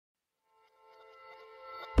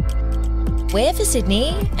We're for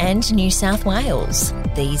Sydney and New South Wales.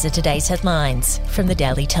 These are today's headlines from the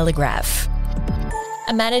Daily Telegraph.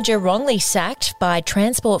 A manager wrongly sacked by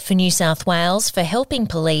Transport for New South Wales for helping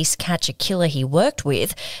police catch a killer he worked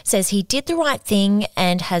with says he did the right thing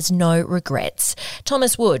and has no regrets.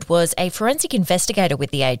 Thomas Wood was a forensic investigator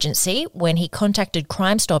with the agency when he contacted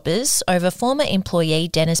Crime Stoppers over former employee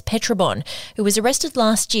Dennis Petrobon, who was arrested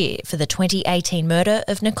last year for the 2018 murder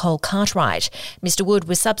of Nicole Cartwright. Mr Wood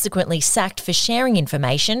was subsequently sacked for sharing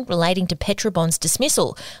information relating to Petrobon's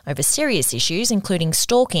dismissal over serious issues including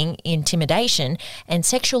stalking, intimidation and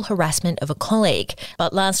sexual harassment of a colleague.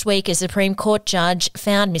 But last week, a Supreme Court judge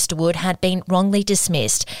found Mr Wood had been wrongly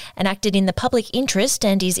dismissed and acted in the public interest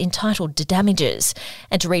and is entitled to damages.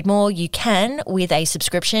 And to read more, you can with a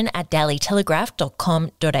subscription at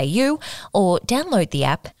dailytelegraph.com.au or download the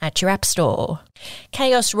app at your app store.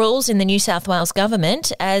 Chaos rules in the New South Wales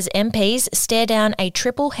government as MPs stare down a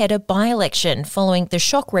triple-header by-election following the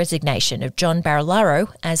shock resignation of John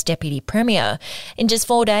Barilaro as Deputy Premier. In just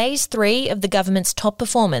 4 days, 3 of the government's top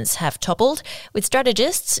performers have toppled, with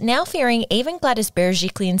strategists now fearing even Gladys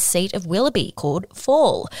Berejiklian's seat of Willoughby could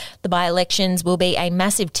fall. The by-elections will be a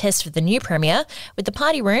massive test for the new Premier, with the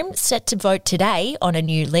party room set to vote today on a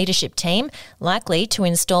new leadership team, likely to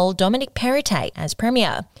install Dominic Perrottet as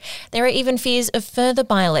Premier. There are even fears of further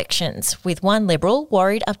by-elections, with one Liberal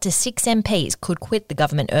worried up to 6 MPs could quit the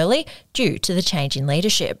government early due to the change in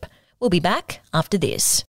leadership. We'll be back after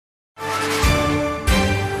this.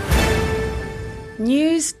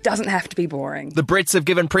 News doesn't have to be boring. The Brits have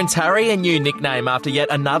given Prince Harry a new nickname after yet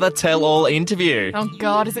another tell-all interview. Oh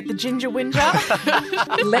God, is it the Ginger Whinger?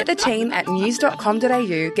 Let the team at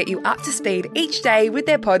news.com.au get you up to speed each day with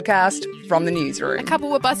their podcast, From the Newsroom. A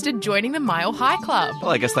couple were busted joining the Mile High Club.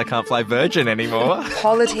 Well, I guess they can't fly Virgin anymore.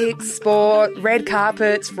 Politics, sport, red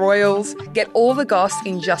carpets, royals. Get all the goss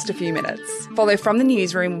in just a few minutes. Follow From the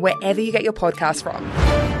Newsroom wherever you get your podcast from.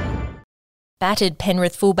 Battered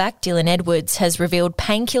Penrith fullback Dylan Edwards has revealed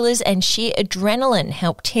painkillers and sheer adrenaline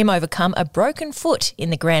helped him overcome a broken foot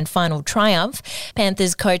in the grand final triumph.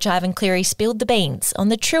 Panthers coach Ivan Cleary spilled the beans on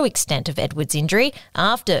the true extent of Edwards' injury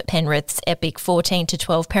after Penrith's epic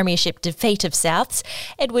 14-12 premiership defeat of Souths.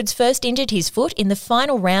 Edwards first injured his foot in the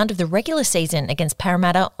final round of the regular season against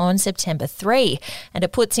Parramatta on September 3, and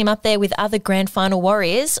it puts him up there with other grand final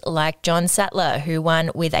warriors like John Sattler, who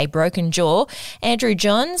won with a broken jaw, Andrew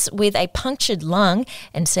Johns with a punctured lung,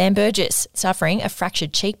 and Sam Burgess suffering a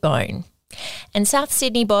fractured cheekbone. And South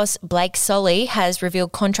Sydney boss Blake Solly has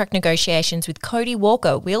revealed contract negotiations with Cody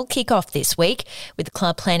Walker will kick off this week, with the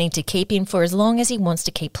club planning to keep him for as long as he wants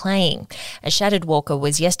to keep playing. A shattered Walker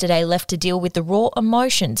was yesterday left to deal with the raw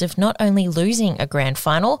emotions of not only losing a grand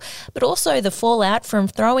final, but also the fallout from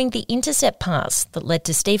throwing the intercept pass that led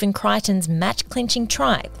to Stephen Crichton's match-clinching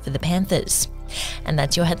try for the Panthers. And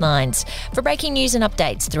that's your headlines. For breaking news and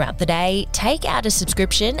updates throughout the day, take out a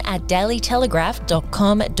subscription at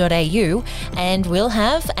dailytelegraph.com.au and we'll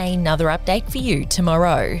have another update for you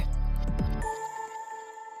tomorrow.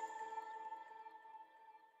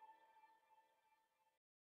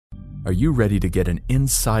 Are you ready to get an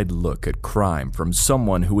inside look at crime from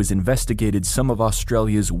someone who has investigated some of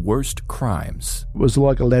Australia's worst crimes? It was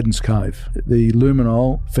like Aladdin's Cave. The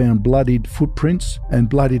luminol found bloodied footprints and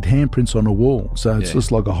bloodied handprints on a wall, so it's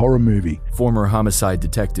just like a horror movie. Former homicide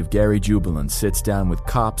detective Gary Jubilant sits down with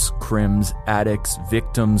cops, crims, addicts,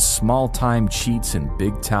 victims, small-time cheats, and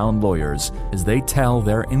big-town lawyers as they tell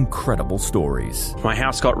their incredible stories. My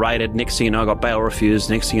house got raided. Next thing you know, I got bail refused.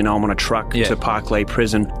 Next thing you know, I'm on a truck to Parklea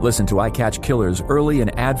Prison. Listen to I Catch Killers early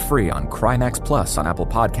and ad-free on Crimex Plus on Apple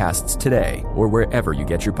Podcasts today or wherever you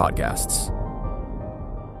get your podcasts.